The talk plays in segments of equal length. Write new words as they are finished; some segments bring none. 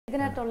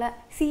ഇതിനകത്തുള്ള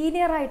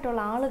സീനിയർ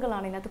ആയിട്ടുള്ള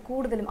ആളുകളാണ് ഇതിനകത്ത്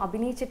കൂടുതലും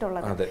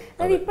അഭിനയിച്ചിട്ടുള്ളത്.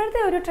 അതായത്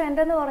ഇപ്പോഴത്തെ ഒരു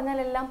ട്രെൻഡ് എന്ന് പറഞ്ഞാൽ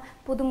എല്ലാം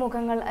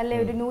പുതുമുഖങ്ങൾ അല്ലെ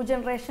ഒരു ന്യൂ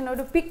ജനറേഷൻ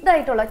ഒരു പിക്ഡ്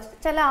ആയിട്ടുള്ള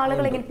ചില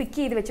ആളുകൾ ഇങ്ങനെ പിക്ക്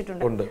ചെയ്ത്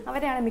വെച്ചിട്ടുണ്ട്.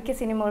 അവരെയാണ് മിക്ക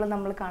സിനിമകളും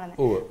നമ്മൾ കാണുന്നത്.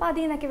 അപ്പൊ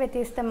അതിൽ നിന്നൊക്കെ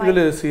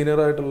വ്യത്യസ്തമായി സീനിയർ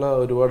ആയിട്ടുള്ള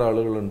ഒരുപാട്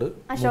ആളുകളുണ്ട്,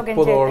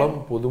 30ഓളം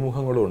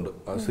പുതുമുഖങ്ങളും ഉണ്ട്.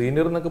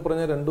 സീനിയർ എന്നൊക്കെ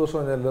പറഞ്ഞാൽ 2 വർഷം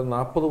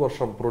 40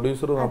 വർഷം,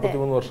 പ്രൊഡ്യൂസർ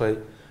 43 വർഷമായി,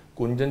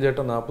 കുഞ്ചൻ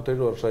ചേട്ടൻ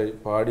 47 വർഷമായി,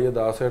 പാടിയ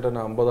ദാസേട്ടൻ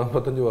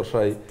 50-55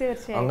 വർഷമായി.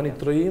 അങ്ങനെ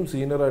ഇത്രയും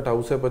സീനിയറായിട്ട്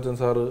ഔസേപ്പച്ചൻ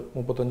സാറ്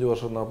 35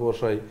 വർഷം 40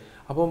 വർഷമായി.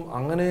 അപ്പം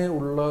അങ്ങനെ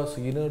ഉള്ള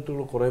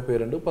സീനിയറുകൾ കുറേ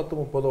പേരുണ്ട്,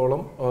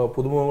 10-30ഓളം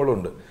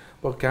പുതുമുഖങ്ങളുണ്ട്.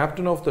 അപ്പോൾ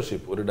ക്യാപ്റ്റൻ ഓഫ് ദ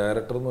ഷിപ്പ് ഒരു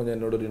ഡയറക്ടർ എന്ന് പറഞ്ഞാൽ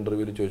എന്നോടൊരു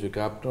ഇന്റർവ്യൂവിൽ ചോദിച്ചു,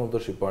 ക്യാപ്റ്റൻ ഓഫ്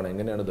ദ ഷിപ്പാണ്,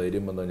 എങ്ങനെയാണ്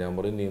ധൈര്യം വന്നത്? ഞാൻ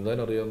പറയും, നീന്താൻ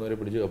അറിയാവുന്നവരെ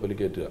പിടിച്ച് കപ്പലിൽ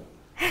കയറ്റുക,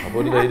 അപ്പോൾ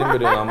ഒരു ധൈര്യം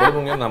വരും. നമ്മൾ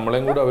മുങ്ങിയാൽ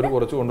നമ്മളെയും കൂടെ അവർ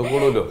കുറച്ച്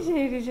കൊണ്ടുപോകുമല്ലോ,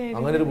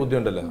 അങ്ങനെ ഒരു ബുദ്ധി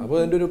ഉണ്ടല്ലോ. അപ്പോൾ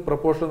അതിൻ്റെ ഒരു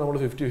പ്രപ്പോർഷൻ നമ്മൾ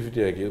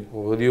 50-50 ആക്കി.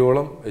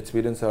 പകുതിയോളം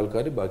എക്സ്പീരിയൻസ്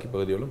ആൾക്കാർ, ബാക്കി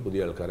പകുതിയോളം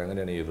പുതിയ ആൾക്കാർ,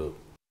 അങ്ങനെയാണ് ചെയ്തത്.